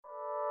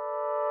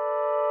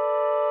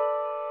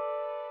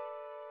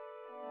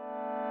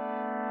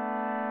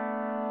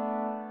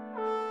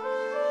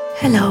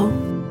Hello,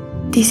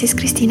 this is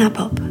Christina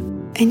Pop,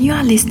 and you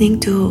are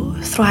listening to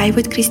Thrive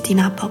with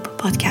Christina Pop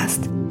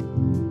podcast.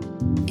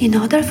 In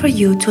order for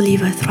you to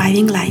live a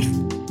thriving life,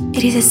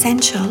 it is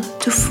essential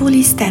to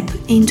fully step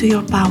into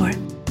your power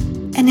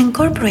and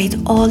incorporate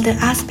all the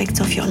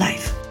aspects of your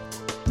life.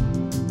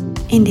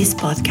 In this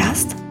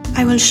podcast,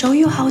 I will show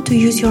you how to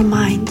use your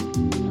mind,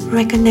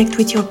 reconnect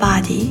with your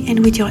body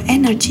and with your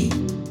energy,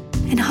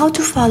 and how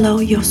to follow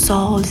your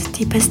soul's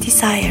deepest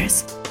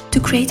desires to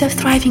create a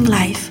thriving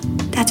life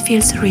that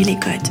feels really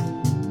good.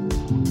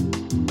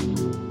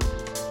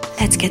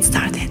 Let's get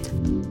started.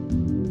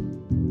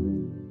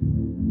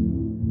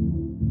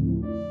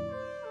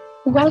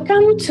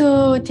 Welcome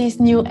to this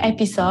new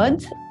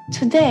episode.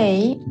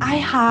 Today, I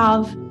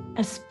have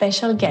a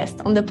special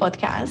guest on the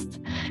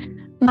podcast.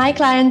 My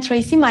client,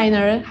 Tracy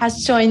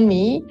has joined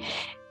me,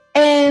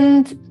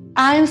 and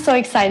I'm so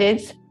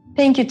excited.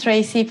 Thank you,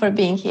 Tracy, for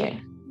being here.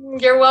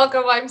 You're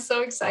welcome. I'm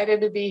so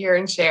excited to be here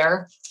and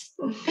share.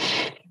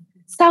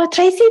 So,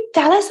 Tracy,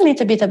 tell us a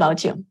little bit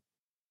about you.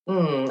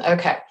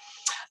 Okay.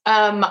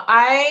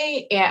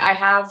 I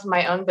have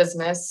my own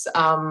business,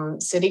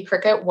 City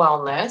Cricket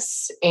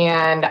Wellness,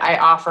 and I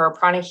offer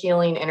pranic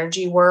healing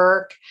energy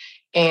work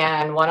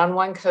and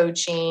one-on-one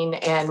coaching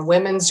and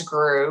women's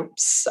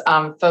groups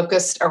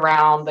focused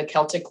around the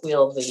Celtic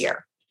Wheel of the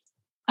Year.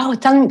 Oh,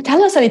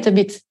 tell us a little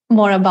bit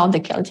more about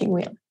the Celtic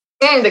Wheel.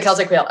 The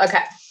Celtic Wheel.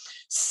 Okay.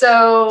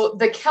 So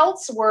the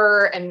Celts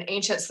were an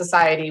ancient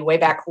society way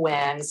back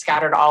when,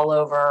 scattered all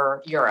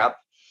over Europe.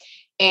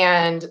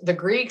 And the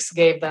Greeks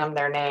gave them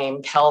their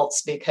name,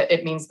 Celts, because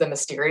it means the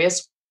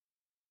mysterious,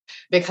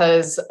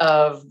 because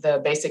of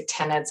the basic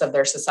tenets of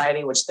their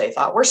society, which they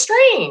thought were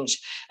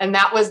strange. And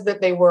that was that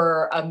they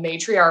were a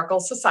matriarchal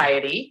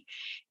society,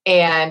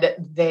 and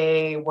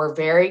they were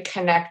very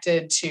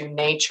connected to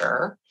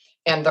nature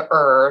and the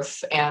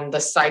earth and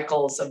the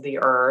cycles of the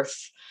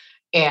earth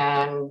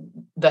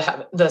and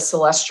the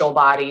celestial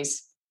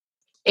bodies.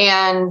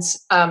 And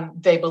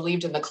they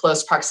believed in the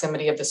close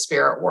proximity of the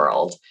spirit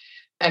world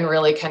and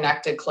really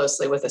connected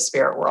closely with the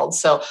spirit world.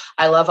 So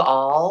I love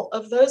all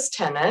of those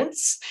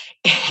tenets.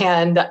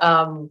 And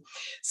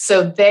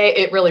so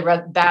it really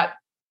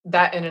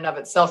that in and of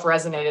itself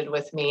resonated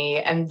with me.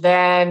 And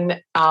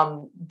then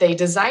they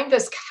designed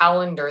this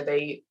calendar.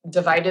 They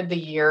divided the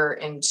year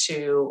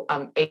into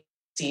 8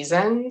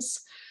 seasons.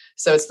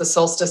 So it's the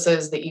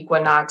solstices, the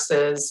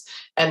equinoxes,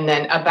 and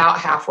then about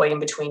halfway in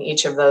between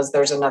each of those,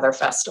 there's another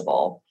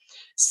festival.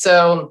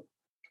 So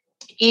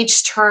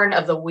each turn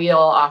of the wheel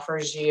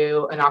offers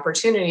you an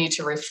opportunity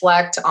to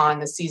reflect on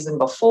the season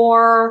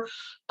before,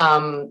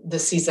 the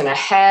season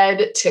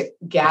ahead, to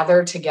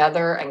gather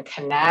together and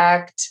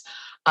connect,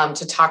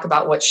 to talk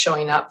about what's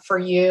showing up for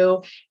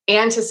you,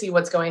 and to see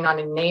what's going on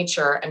in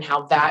nature and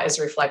how that is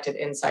reflected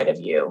inside of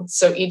you.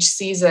 So each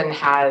season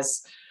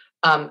has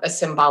a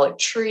symbolic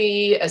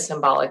tree, a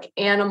symbolic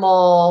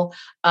animal.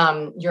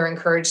 You're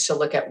encouraged to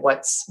look at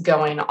what's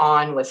going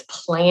on with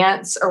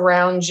plants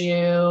around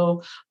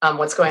you,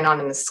 what's going on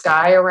in the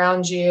sky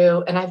around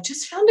you. And I've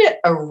just found it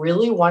a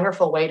really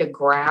wonderful way to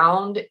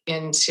ground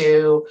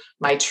into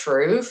my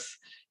truth,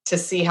 to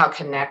see how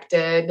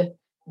connected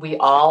we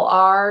all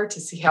are, to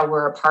see how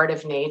we're a part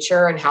of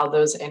nature and how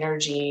those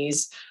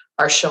energies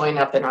are showing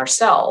up in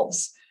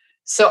ourselves.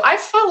 So I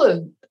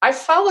followed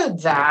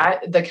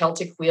the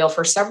Celtic Wheel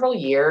for several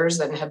years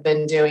and have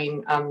been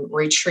doing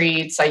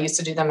retreats. I used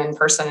to do them in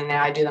person, and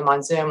now I do them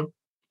on Zoom.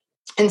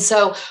 And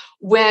so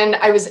when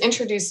I was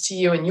introduced to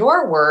you and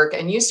your work,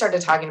 and you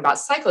started talking about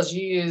cycles,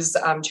 you use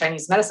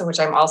Chinese medicine, which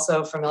I'm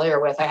also familiar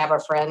with. I have a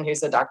friend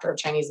who's a doctor of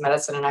Chinese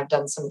medicine, and I've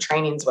done some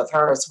trainings with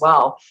her as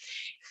well.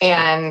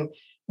 And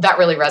that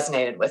really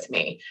resonated with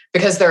me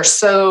because there are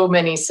so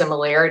many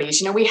similarities.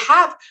 You know, we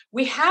have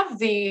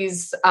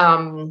these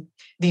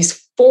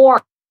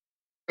forms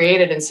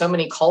created in so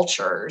many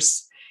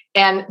cultures,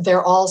 and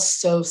they're all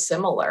so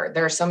similar.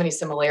 There are so many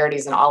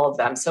similarities in all of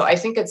them. So I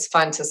think it's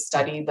fun to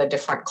study the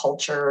different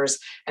cultures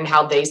and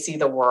how they see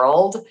the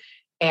world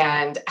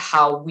and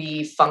how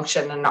we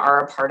function and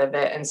are a part of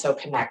it and so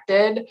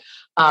connected.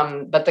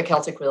 But the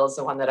Celtic Wheel is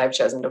the one that I've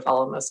chosen to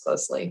follow most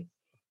closely.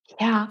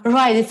 Yeah,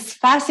 right. It's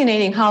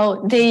fascinating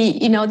how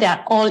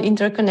they're all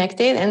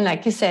interconnected. And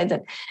like you said,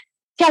 that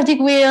Celtic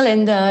Wheel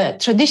and the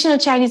traditional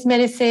Chinese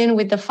medicine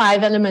with the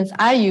 5 elements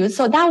I use.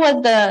 So that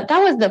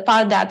was the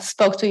part that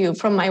spoke to you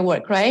from my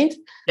work, right?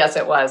 Yes,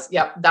 it was.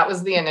 Yep. That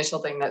was the initial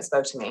thing that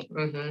spoke to me.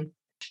 Mm-hmm.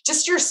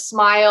 Just your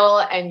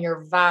smile and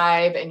your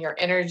vibe and your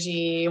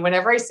energy.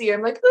 Whenever I see you,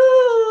 I'm like,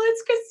 ooh,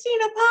 it's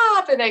Christina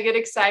Pop. And I get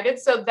excited.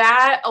 So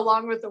that,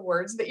 along with the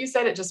words that you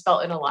said, it just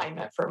felt in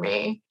alignment for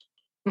me.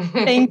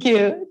 Thank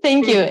you.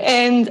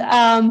 And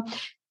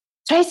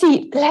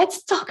Tracy,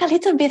 let's talk a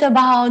little bit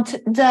about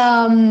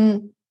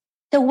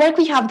the work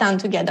we have done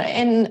together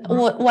and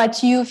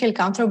what you feel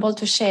comfortable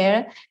to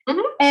share.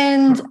 Mm-hmm.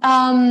 And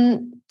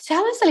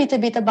tell us a little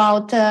bit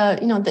about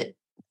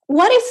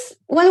what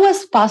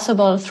was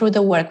possible through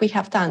the work we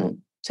have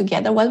done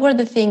together. What were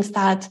the things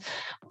that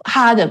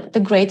had the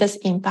greatest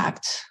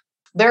impact?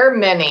 There are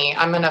many.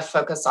 I'm going to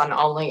focus on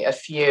only a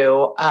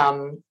few.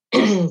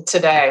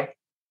 today.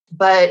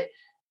 But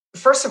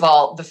first of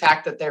all, the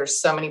fact that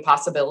there's so many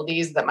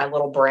possibilities that my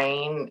little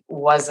brain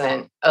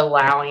wasn't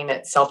allowing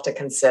itself to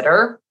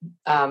consider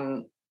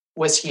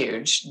was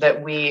huge.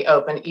 That we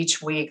opened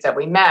each week that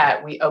we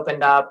met, we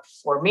opened up,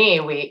 for me,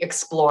 we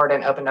explored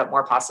and opened up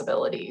more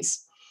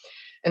possibilities.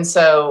 And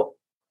so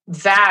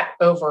that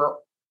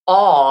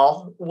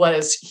overall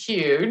was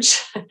huge.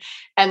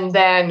 And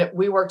then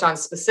we worked on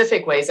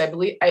specific ways. I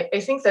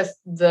think that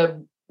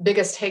the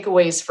biggest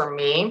takeaways for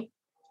me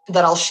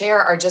that I'll share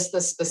are just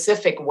the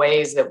specific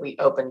ways that we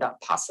opened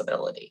up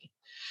possibility.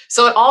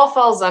 So it all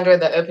falls under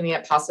the opening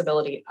up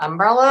possibility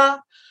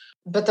umbrella.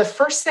 But the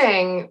first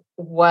thing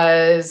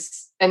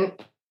was, and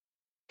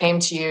came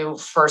to you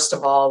first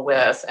of all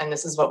with, and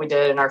this is what we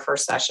did in our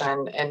first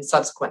session and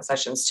subsequent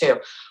sessions too,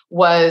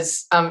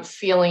 was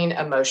feeling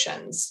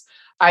emotions.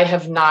 I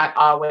have not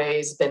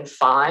always been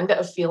fond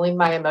of feeling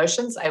my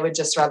emotions. I would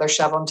just rather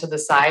shove them to the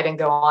side and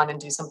go on and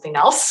do something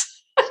else.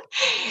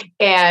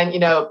 And,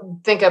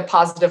 think a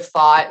positive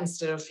thought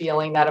instead of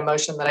feeling that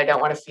emotion that I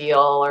don't want to feel,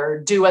 or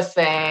do a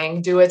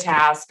thing, do a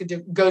task,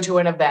 go to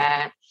an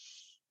event.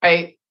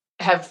 I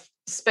have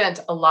spent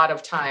a lot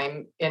of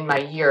time in my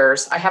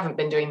years. I haven't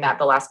been doing that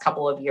the last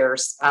couple of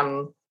years.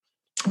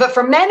 But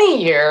for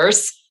many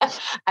years,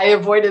 I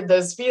avoided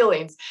those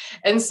feelings.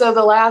 And so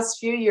the last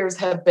few years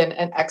have been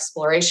an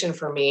exploration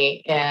for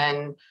me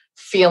in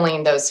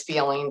feeling those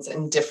feelings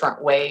in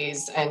different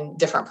ways and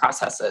different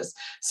processes.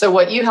 So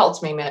what you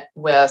helped me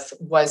with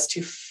was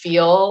to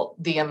feel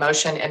the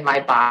emotion in my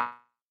body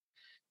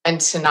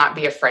and to not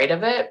be afraid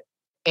of it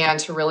and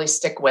to really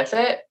stick with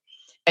it.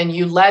 And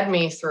you led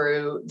me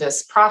through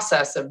this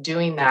process of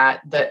doing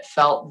that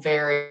felt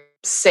very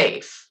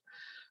safe.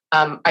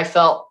 I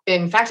felt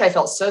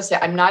so safe.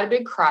 I'm not a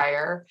big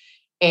crier,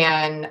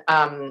 and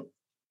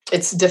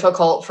it's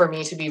difficult for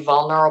me to be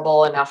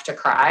vulnerable enough to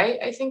cry.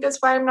 I think that's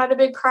why I'm not a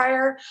big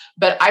crier,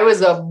 but I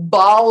was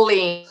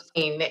bawling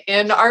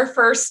in our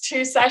first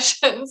 2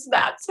 sessions.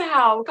 That's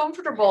how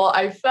comfortable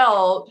I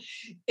felt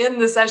in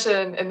the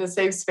session, in the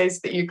safe space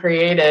that you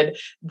created,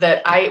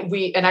 that I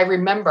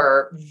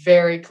remember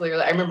very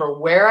clearly. I remember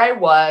where I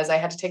was. I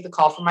had to take the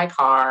call from my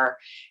car,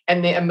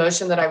 and the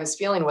emotion that I was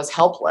feeling was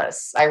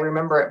helpless. I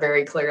remember it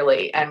very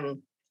clearly.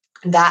 And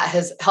that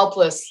has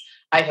helpless,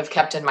 I have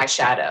kept in my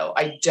shadow.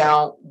 I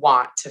don't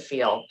want to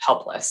feel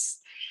helpless.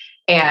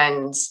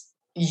 And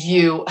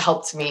you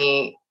helped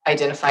me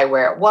identify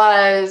where it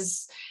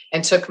was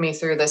and took me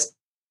through this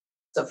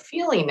of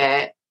feeling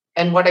it.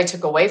 And what I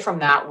took away from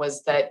that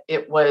was that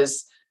it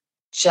was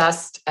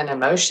just an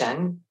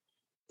emotion,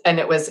 and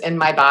it was in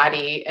my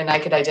body, and I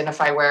could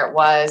identify where it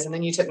was. And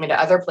then you took me to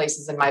other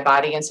places in my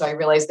body. And so I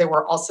realized there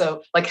were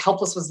also, like,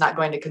 helpless was not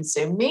going to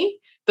consume me,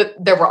 but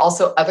there were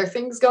also other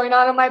things going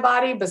on in my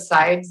body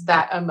besides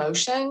that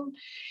emotion.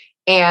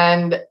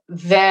 And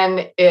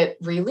then it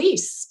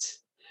released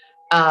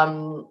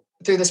through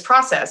this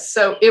process.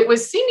 So it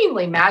was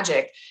seemingly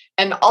magic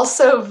and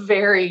also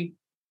very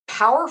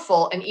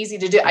powerful and easy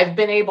to do.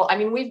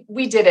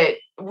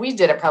 We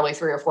did it probably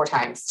 3 or 4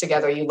 times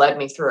together. You led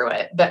me through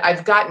it, but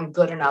I've gotten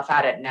good enough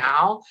at it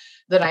now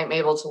that I'm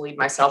able to lead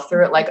myself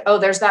through it. Like, oh,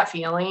 there's that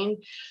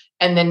feeling.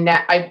 And then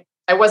I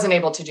wasn't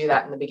able to do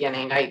that in the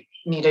beginning. I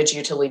needed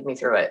you to lead me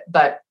through it,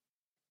 but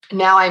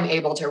now I'm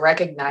able to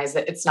recognize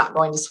that it's not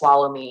going to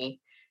swallow me.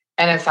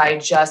 And if I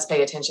just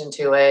pay attention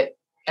to it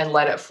and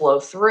let it flow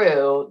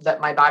through,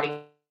 that my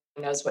body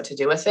knows what to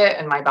do with it,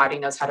 and my body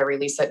knows how to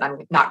release it, and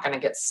I'm not going to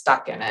get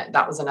stuck in it.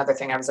 That was another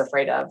thing I was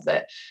afraid of,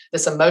 that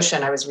this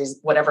emotion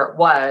whatever it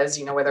was,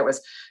 whether it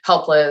was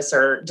helpless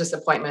or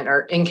disappointment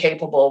or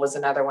incapable, was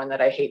another one that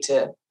I hate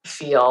to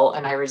feel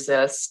and I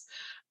resist.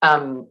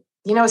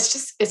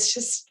 It's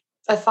just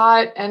a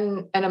thought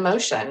and an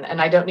emotion,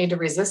 and I don't need to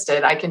resist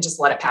it. I can just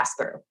let it pass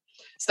through.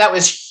 So that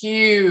was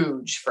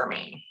huge for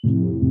me.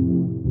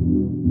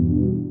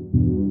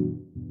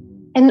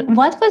 And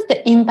what was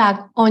the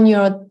impact on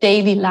your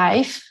daily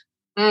life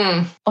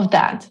of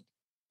that?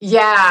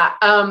 Yeah.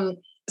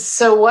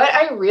 So what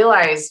I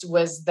realized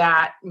was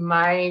that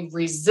my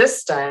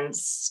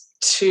resistance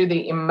to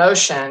the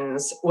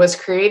emotions was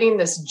creating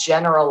this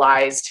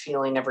generalized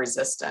feeling of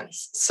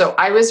resistance. So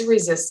I was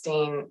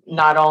resisting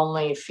not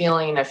only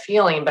feeling a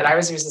feeling, but I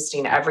was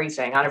resisting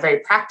everything. On a very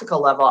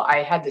practical level,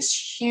 I had this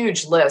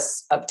huge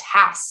list of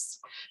tasks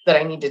that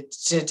I needed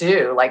to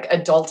do, like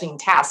adulting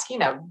tasks,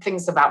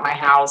 things about my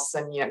house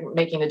and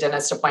making a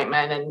dentist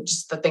appointment and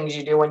just the things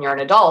you do when you're an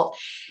adult.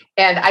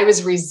 And I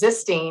was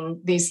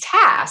resisting these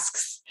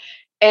tasks.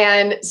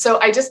 And so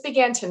I just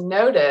began to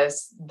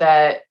notice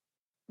that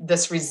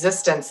this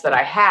resistance that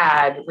I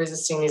had,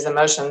 resisting these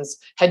emotions,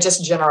 had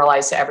just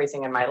generalized to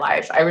everything in my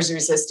life. I was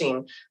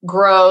resisting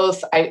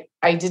growth.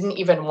 I didn't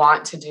even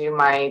want to do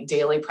my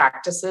daily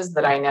practices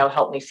that I know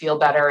help me feel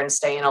better and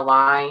staying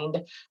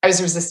aligned. I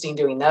was resisting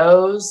doing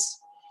those.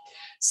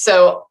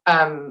 So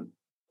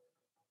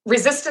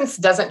resistance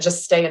doesn't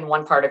just stay in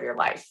one part of your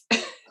life.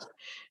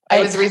 I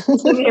was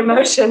resisting the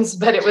emotions,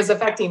 but it was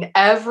affecting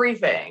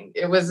everything.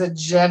 It was a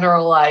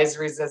generalized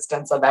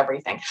resistance of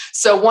everything.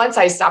 So once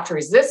I stopped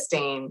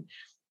resisting,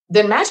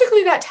 then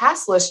magically that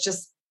task list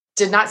just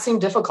did not seem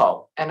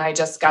difficult. And I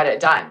just got it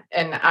done.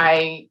 And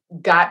I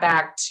got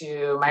back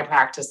to my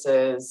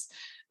practices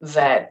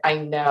that I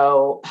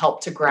know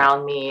help to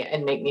ground me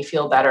and make me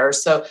feel better.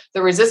 So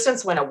the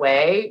resistance went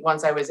away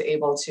once I was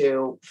able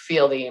to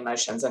feel the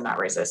emotions and not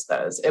resist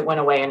those. It went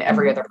away in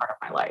every other part of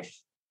my life.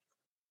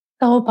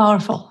 So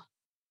powerful.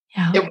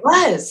 Yeah. It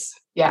was.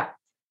 Yeah.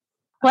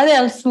 What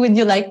else would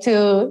you like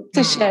to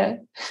share?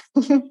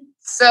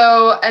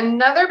 So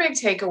another big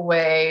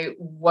takeaway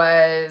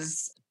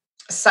was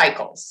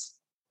cycles.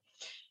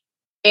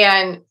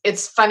 And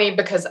it's funny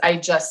because I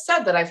just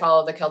said that I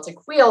follow the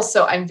Celtic wheel.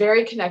 So I'm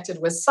very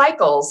connected with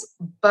cycles.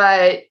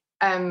 But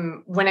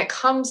when it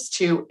comes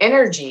to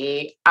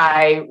energy,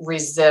 I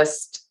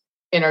resist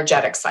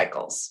energetic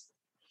cycles.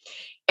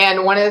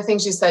 And one of the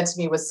things you said to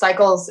me was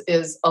cycles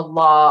is a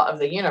law of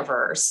the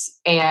universe.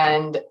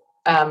 And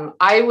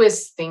I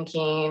was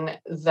thinking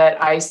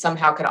that I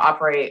somehow could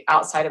operate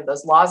outside of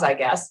those laws, I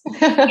guess,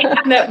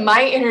 and that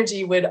my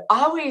energy would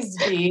always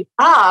be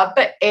up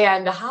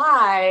and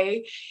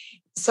high.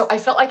 So I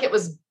felt like it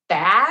was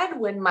bad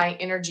when my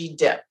energy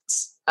dipped.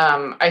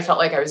 I felt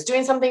like I was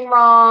doing something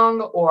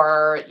wrong,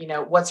 or,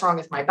 what's wrong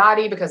with my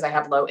body because I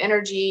have low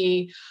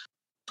energy.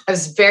 I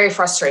was very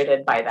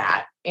frustrated by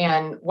that.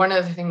 And one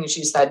of the things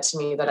you said to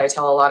me that I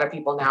tell a lot of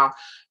people now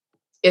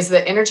is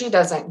that energy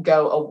doesn't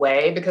go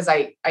away, because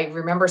I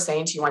remember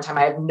saying to you one time,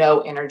 I have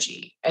no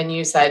energy. And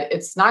you said,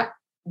 it's not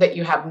that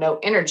you have no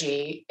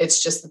energy.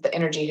 It's just that the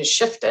energy has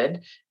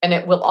shifted, and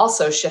it will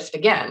also shift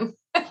again.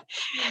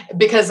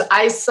 Because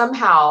I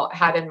somehow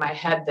had in my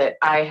head that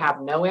I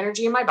have no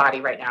energy in my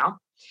body right now,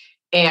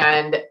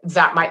 and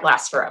that might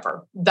last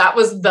forever. That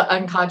was the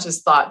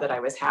unconscious thought that I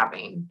was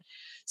having.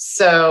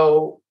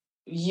 So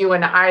you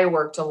and I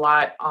worked a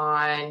lot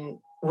on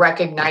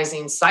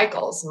recognizing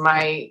cycles,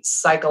 my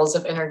cycles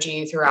of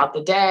energy throughout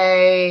the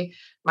day,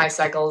 my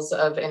cycles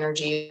of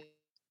energy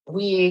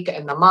week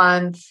and the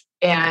month,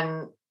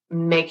 and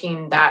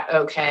making that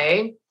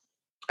okay.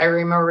 I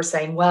remember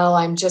saying, well,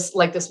 I'm just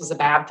like, this was a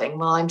bad thing.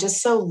 Well, I'm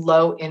just so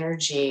low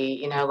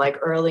energy, like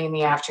early in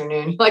the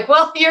afternoon. Like,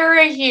 well, you're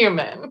a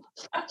human.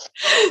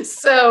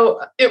 So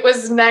it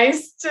was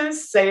nice to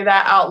say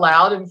that out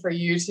loud, and for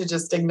you to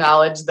just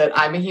acknowledge that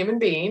I'm a human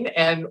being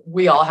and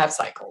we all have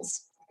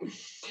cycles.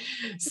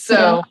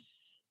 So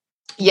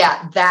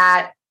yeah,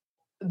 that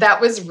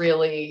was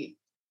really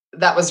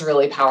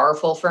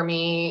powerful for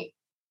me.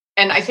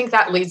 And I think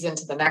that leads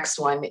into the next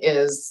one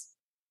is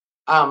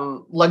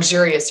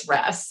luxurious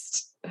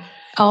rest.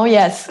 Oh,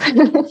 yes.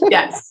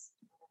 Yes.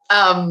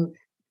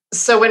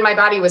 So when my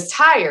body was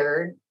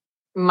tired,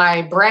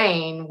 my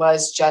brain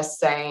was just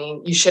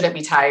saying, you shouldn't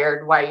be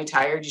tired. Why are you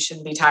tired? You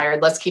shouldn't be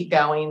tired. Let's keep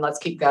going. Let's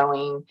keep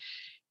going.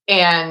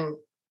 And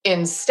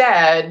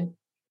instead,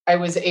 I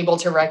was able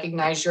to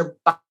recognize your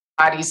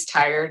body's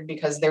tired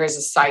because there is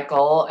a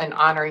cycle, and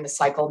honoring the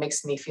cycle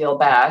makes me feel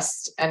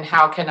best. And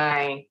how can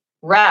I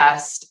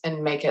rest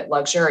and make it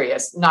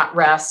luxurious? Not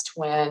rest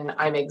when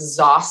I'm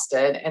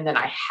exhausted and then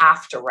I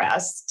have to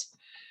rest,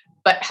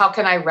 but how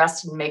can I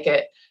rest and make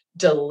it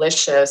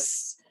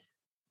delicious?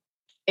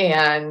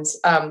 And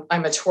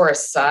I'm a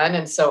Taurus sun,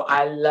 and so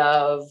I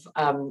love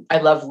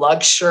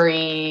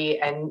luxury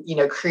and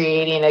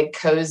creating a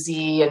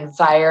cozy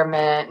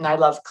environment, and I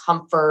love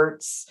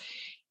comforts.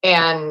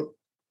 And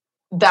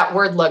that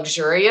word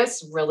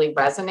luxurious really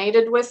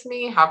resonated with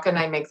me. How can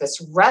I make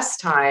this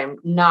rest time?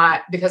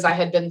 Not because I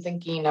had been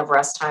thinking of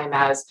rest time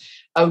as,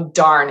 oh,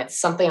 darn, it's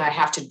something I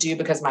have to do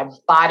because my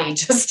body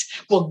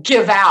just will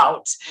give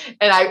out.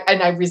 And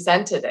I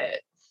resented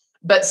it.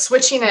 But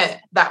switching it,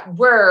 that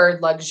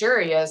word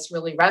luxurious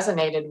really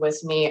resonated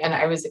with me. And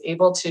I was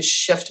able to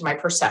shift my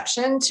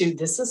perception to,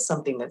 this is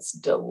something that's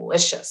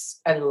delicious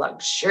and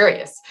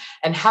luxurious.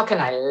 And how can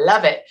I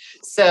love it?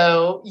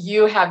 So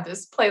you have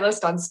this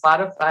playlist on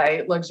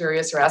Spotify,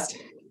 Luxurious Rest.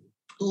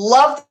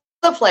 Love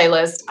the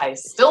playlist. I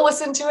still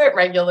listen to it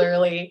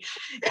regularly.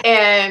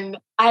 And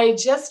I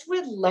just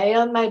would lay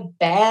on my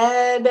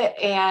bed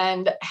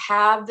and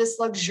have this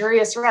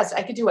luxurious rest.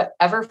 I could do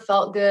whatever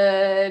felt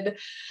good.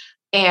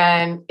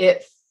 And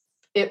it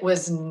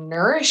was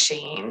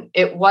nourishing.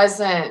 It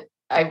wasn't,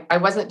 I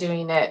wasn't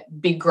doing it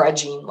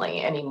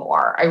begrudgingly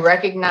anymore. I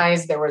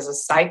recognized there was a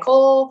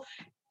cycle,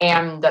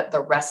 and that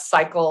the rest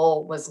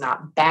cycle was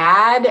not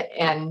bad.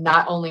 And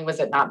not only was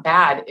it not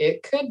bad,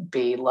 it could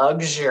be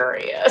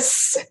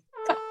luxurious.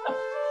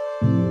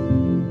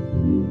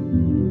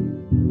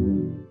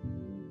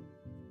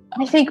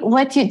 I think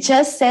what you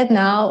just said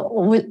now,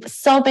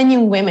 so many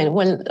women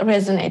will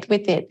resonate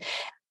with it.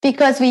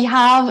 Because we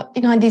have,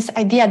 this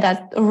idea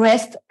that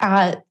rest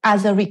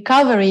as a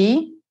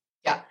recovery,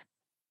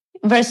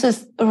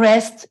 versus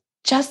rest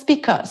just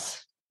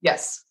because.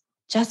 Yes.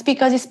 Just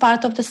because it's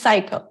part of the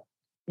cycle.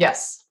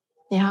 Yes.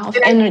 Yeah, of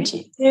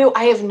energy.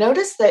 I have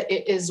noticed that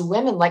it is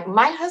women. Like,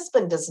 my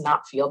husband does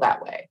not feel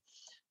that way.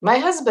 My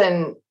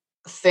husband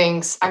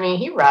thinks,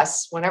 he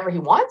rests whenever he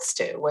wants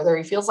to, whether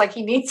he feels like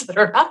he needs it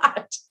or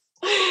not.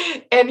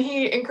 And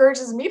he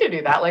encourages me to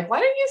do that. Like, why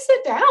don't you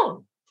sit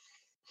down?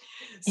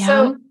 Yeah.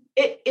 So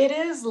It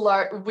is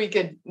large.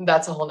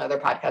 That's a whole nother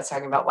podcast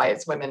talking about why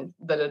it's women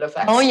that it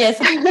affects. Oh, yes.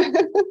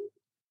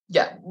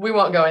 Yeah, we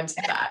won't go into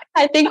that.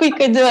 I think we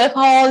could do a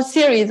whole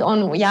series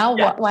on,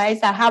 Yeah. why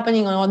is that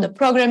happening, on all the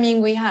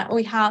programming we have.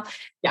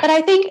 Yeah. But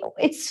I think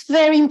it's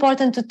very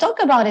important to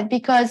talk about it,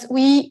 because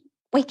we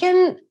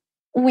can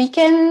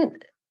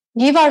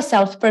give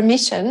ourselves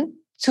permission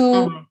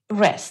to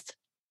rest.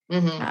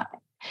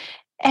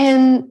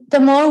 And the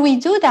more we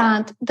do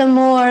that, the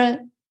more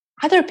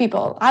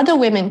other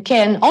women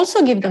can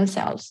also give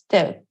themselves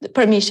the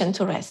permission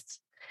to rest.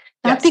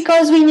 Not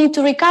because we need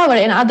to recover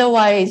and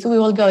otherwise we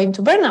will go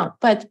into burnout,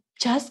 but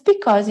just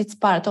because it's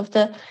part of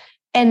the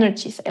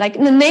energy. Like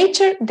the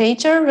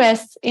nature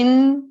rests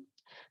in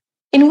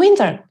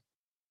winter.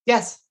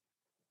 Yes.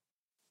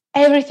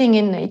 Everything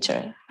in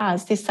nature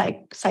has this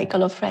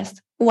cycle of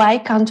rest. Why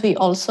can't we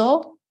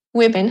also,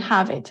 women,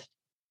 have it?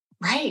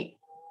 Right.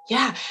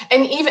 Yeah.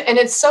 And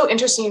it's so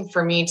interesting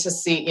for me to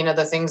see,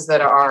 the things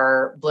that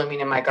are blooming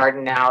in my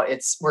garden now.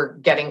 We're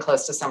getting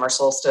close to summer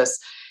solstice,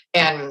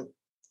 and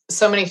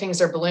so many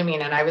things are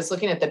blooming. And I was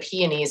looking at the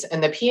peonies,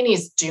 and the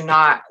peonies do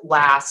not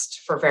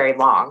last for very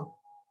long.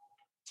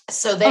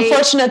 So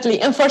unfortunately,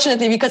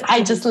 because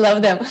I just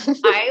love them.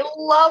 I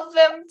love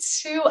them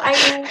too.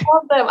 I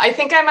love them. I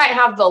think I might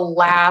have the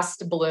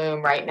last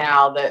bloom right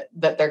now that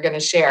they're going to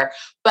share,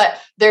 but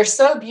they're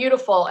so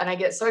beautiful. And I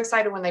get so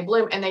excited when they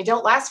bloom, and they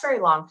don't last very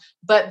long,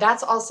 but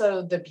that's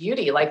also the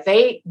beauty. Like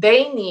they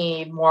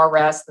need more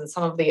rest than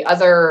some of the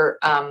other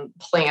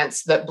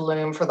plants that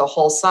bloom for the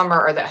whole summer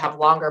or that have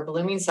longer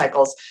blooming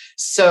cycles.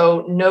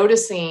 So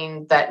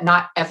noticing that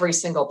not every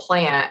single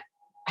plant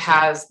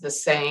has the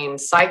same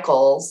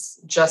cycles,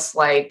 just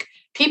like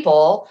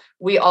people,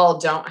 we all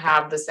don't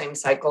have the same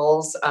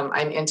cycles.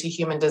 I'm into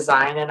human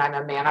design, and I'm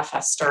a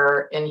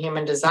manifester in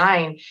human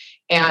design.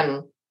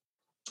 And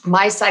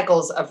my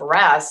cycles of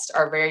rest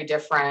are very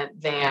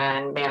different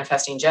than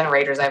manifesting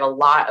generators. I have a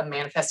lot of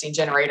manifesting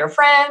generator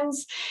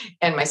friends,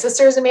 and my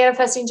sister is a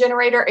manifesting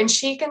generator, and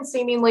she can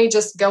seemingly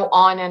just go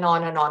on and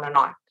on and on and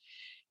on.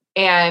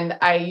 And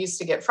I used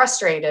to get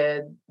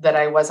frustrated that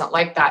I wasn't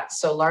like that.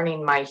 So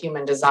learning my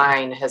human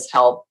design has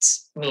helped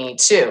me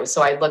too.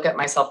 So I look at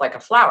myself like a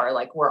flower,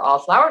 like we're all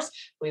flowers.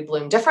 We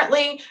bloom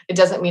differently. It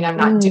doesn't mean I'm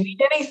not doing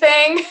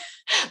anything.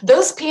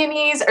 Those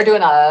peonies are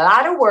doing a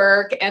lot of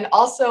work and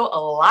also a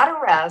lot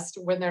of rest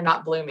when they're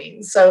not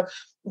blooming. So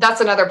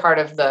that's another part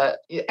of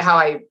how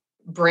I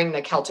bring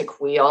the Celtic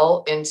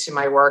wheel into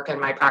my work and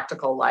my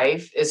practical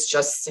life, is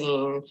just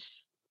seeing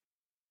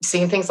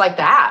things like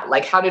that.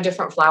 Like, how do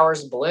different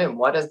flowers bloom?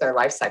 What is their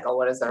life cycle?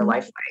 What is their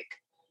life like?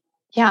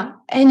 Yeah.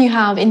 And you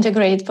have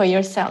integrated for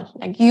yourself.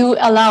 Like, you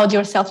allowed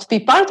yourself to be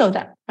part of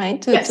that, right?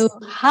 To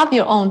have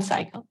your own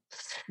cycle.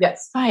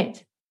 Yes.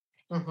 Right.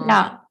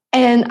 Yeah.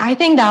 And I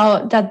think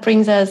that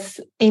brings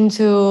us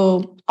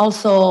into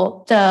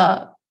also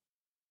the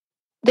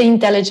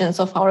intelligence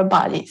of our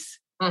bodies,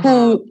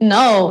 who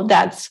know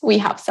that we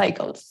have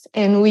cycles,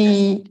 and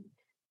we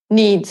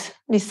need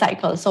these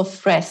cycles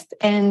of rest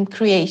and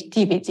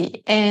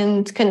creativity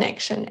and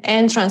connection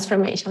and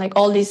transformation, like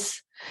all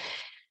these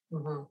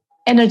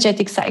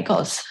energetic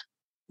cycles.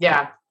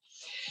 Yeah.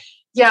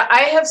 Yeah.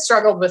 I have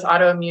struggled with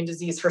autoimmune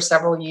disease for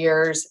several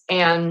years,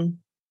 and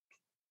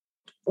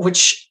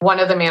which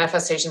one of the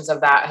manifestations of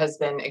that has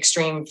been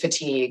extreme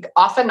fatigue.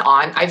 Off and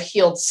on, I've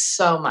healed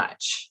so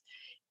much,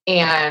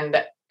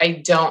 and I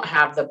don't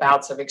have the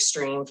bouts of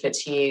extreme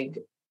fatigue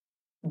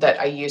that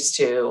I used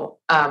to.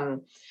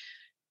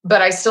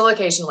 But I still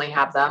occasionally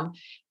have them.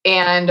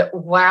 And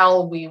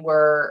while you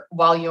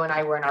and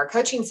I were in our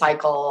coaching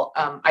cycle,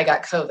 I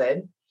got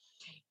COVID.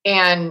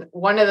 And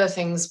one of the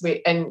things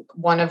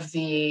one of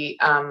the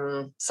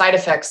side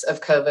effects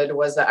of COVID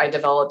was that I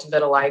developed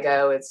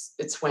vitiligo.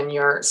 It's when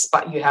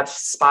you have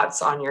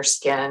spots on your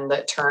skin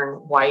that turn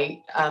white.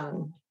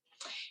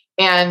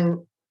 And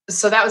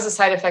so that was a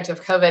side effect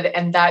of COVID.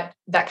 And that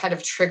kind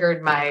of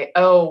triggered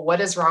what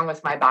is wrong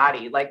with my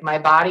body? Like, my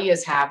body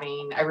is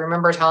I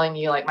remember telling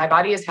you, like, my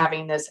body is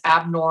having this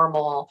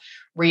abnormal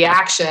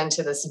reaction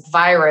to this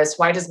virus.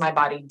 Why does my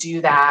body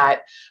do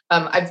that?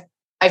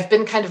 I've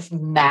been kind of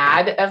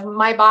mad at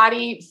my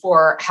body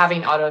for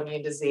having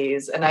autoimmune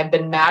disease, and I've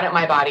been mad at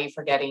my body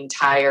for getting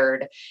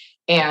tired.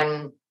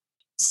 And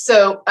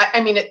so,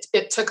 I mean,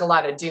 it took a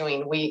lot of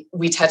doing.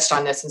 We touched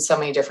on this in so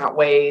many different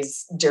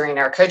ways during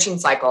our coaching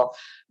cycle.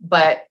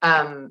 But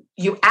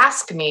you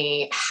ask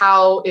me,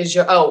 how is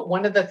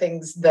one of the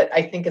things that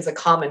I think is a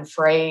common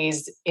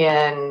phrase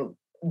in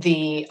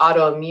the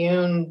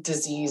autoimmune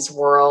disease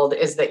world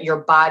is that your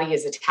body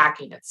is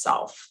attacking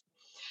itself.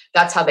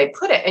 That's how they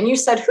put it. And you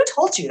said, who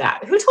told you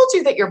that? Who told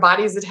you that your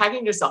body is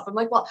attacking yourself? I'm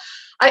like, well,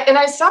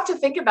 I stopped to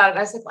think about it. And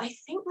I said, well, I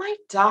think my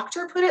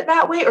doctor put it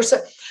that way. Or so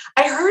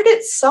I heard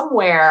it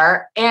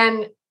somewhere,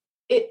 and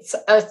it's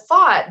a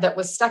thought that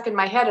was stuck in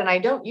my head, and I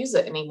don't use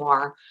it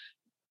anymore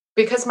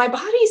because my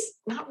body's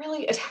not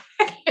really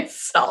attacking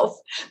itself.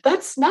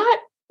 That's not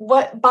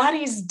what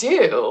bodies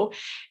do.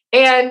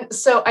 And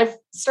so I've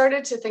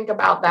started to think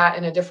about that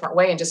in a different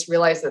way and just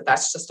realized that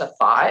that's just a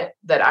thought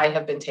that I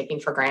have been taking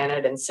for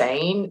granted and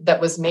saying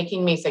that was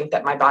making me think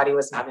that my body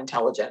was not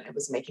intelligent. It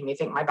was making me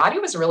think my body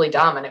was really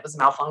dumb and it was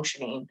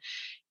malfunctioning.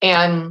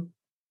 And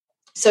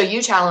so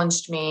you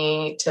challenged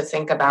me to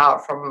think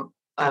about from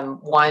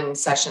one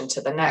session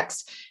to the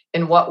next,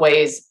 in what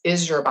ways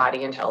is your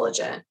body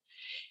intelligent?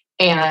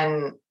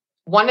 And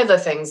one of the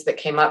things that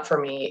came up for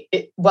me,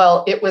 it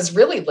was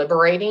really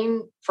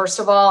liberating, first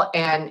of all,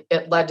 and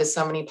it led to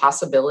so many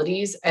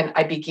possibilities. And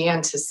I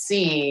began to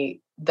see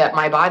that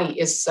my body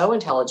is so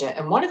intelligent.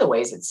 And one of the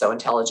ways it's so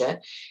intelligent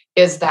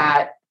is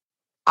that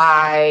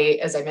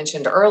as I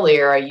mentioned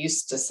earlier, I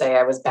used to say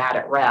I was bad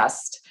at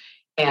rest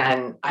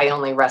and I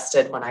only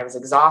rested when I was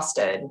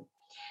exhausted.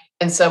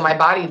 And so my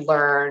body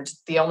learned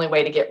the only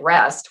way to get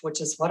rest, which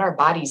is what our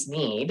bodies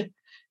need.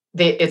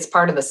 It's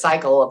part of the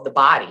cycle of the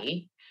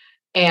body.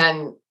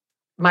 And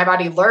my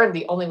body learned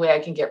the only way I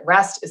can get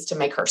rest is to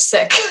make her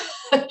sick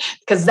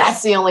because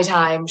that's the only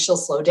time she'll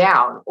slow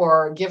down,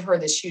 or give her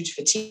this huge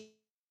fatigue.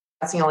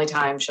 That's the only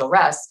time she'll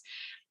rest.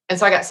 And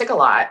so I got sick a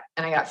lot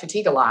and I got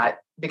fatigued a lot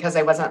because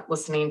I wasn't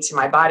listening to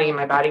my body.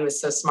 My body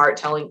was so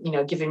smart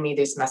giving me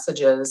these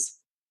messages.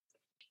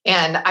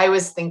 And I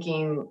was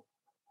thinking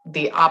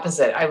the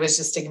opposite. I was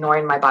just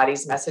ignoring my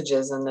body's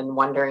messages and then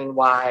wondering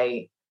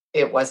why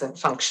it wasn't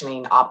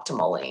functioning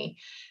optimally.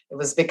 It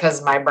was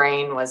because my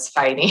brain was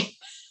fighting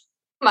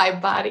my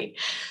body.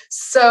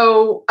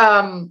 So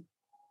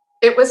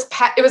it was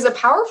a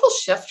powerful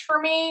shift for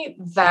me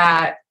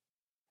that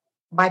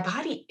my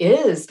body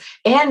is,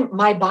 and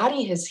my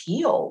body has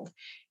healed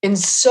in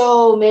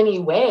so many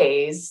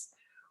ways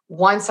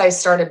once I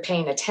started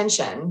paying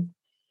attention,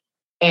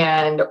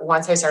 and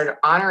once I started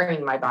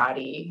honoring my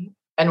body,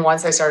 and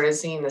once I started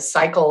seeing the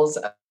cycles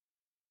of my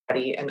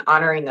body and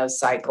honoring those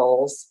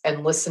cycles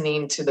and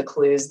listening to the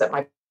clues that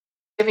my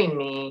giving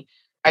me,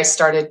 I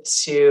started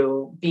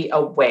to be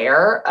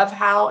aware of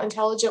how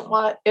intelligent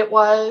it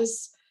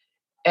was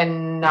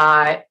and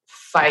not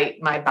fight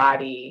my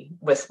body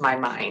with my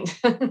mind.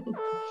 I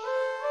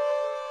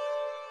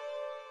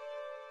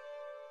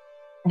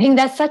think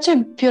that's such a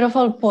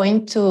beautiful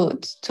point to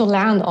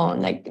land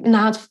on. Like,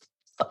 not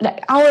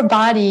like our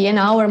body and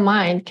our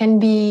mind can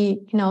be,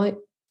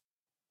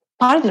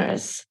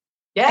 partners.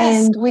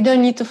 Yes. And we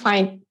don't need to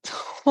fight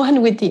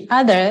one with the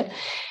other.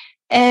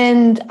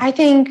 And I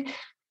think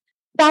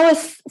that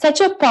was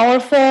such a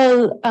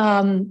powerful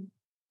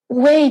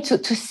way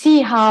to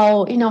see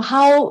how,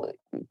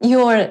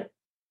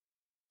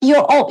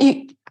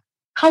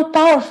 how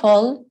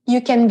powerful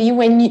you can be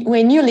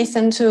when you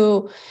listen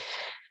to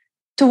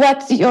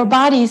what your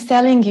body is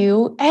telling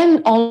you,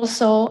 and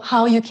also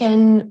how you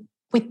can,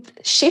 with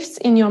shifts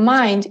in your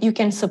mind, you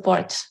can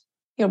support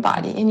your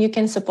body and you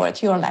can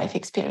support your life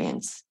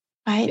experience,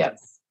 right?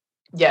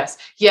 Yes.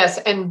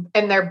 And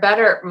they're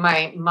better.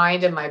 My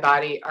mind and my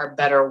body are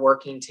better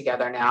working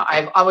together now.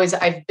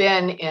 I've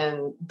been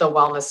in the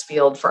wellness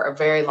field for a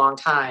very long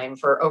time,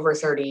 for over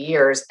 30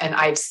 years. And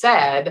I've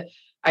said,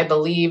 I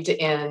believed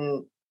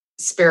in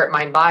spirit,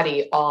 mind,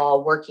 body,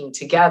 all working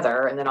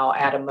together. And then I'll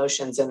add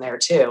emotions in there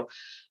too.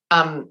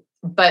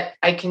 But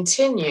I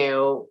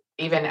continue,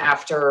 even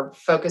after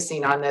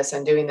focusing on this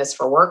and doing this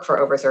for work for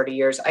over 30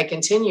 years, I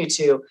continue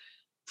to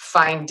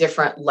find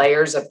different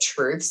layers of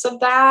truths of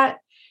that,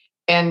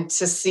 and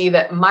to see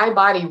that my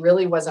body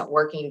really wasn't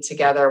working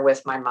together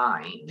with my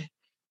mind.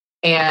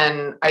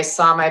 And I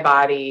saw my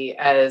body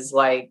as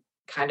like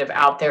kind of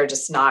out there,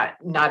 just not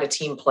a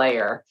team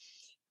player.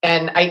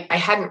 And I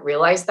hadn't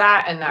realized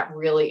that. And that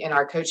really, in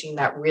our coaching,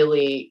 that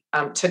really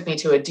took me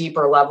to a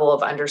deeper level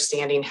of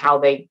understanding how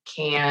they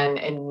can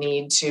and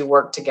need to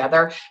work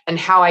together, and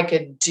how I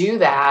could do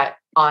that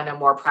on a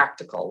more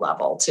practical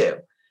level too.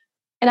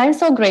 And I'm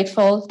so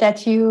grateful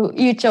that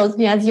you chose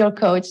me as your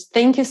coach.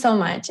 Thank you so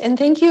much. And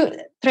thank you,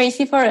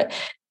 Tracy, for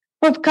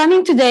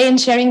coming today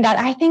and sharing that.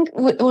 I think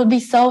it will be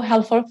so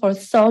helpful for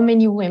so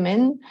many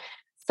women.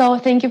 So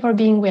thank you for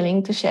being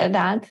willing to share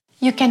that.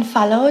 You can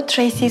follow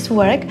Tracy's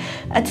work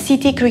at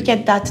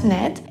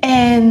citycricket.net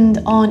and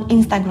on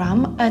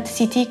Instagram at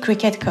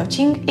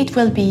citycricketcoaching. It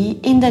will be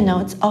in the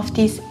notes of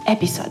this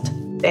episode.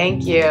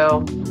 Thank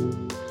you.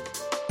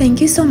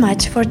 Thank you so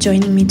much for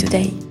joining me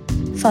today.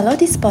 Follow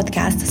this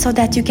podcast so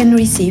that you can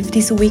receive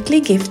this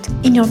weekly gift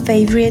in your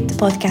favorite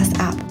podcast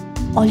app.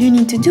 All you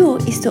need to do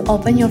is to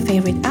open your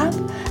favorite app,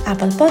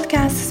 Apple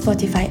Podcasts,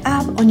 Spotify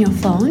app on your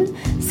phone,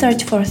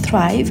 search for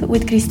Thrive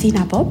with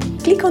Christina Pop,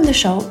 click on the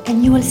show,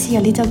 and you will see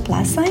a little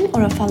plus sign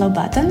or a follow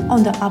button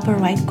on the upper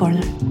right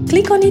corner.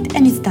 Click on it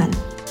and it's done.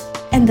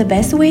 And the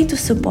best way to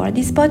support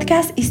this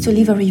podcast is to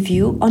leave a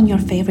review on your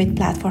favorite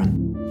platform.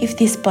 If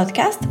this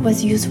podcast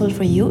was useful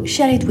for you,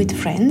 share it with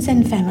friends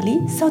and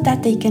family so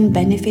that they can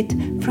benefit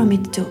from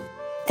it too.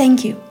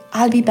 Thank you.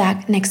 I'll be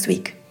back next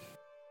week.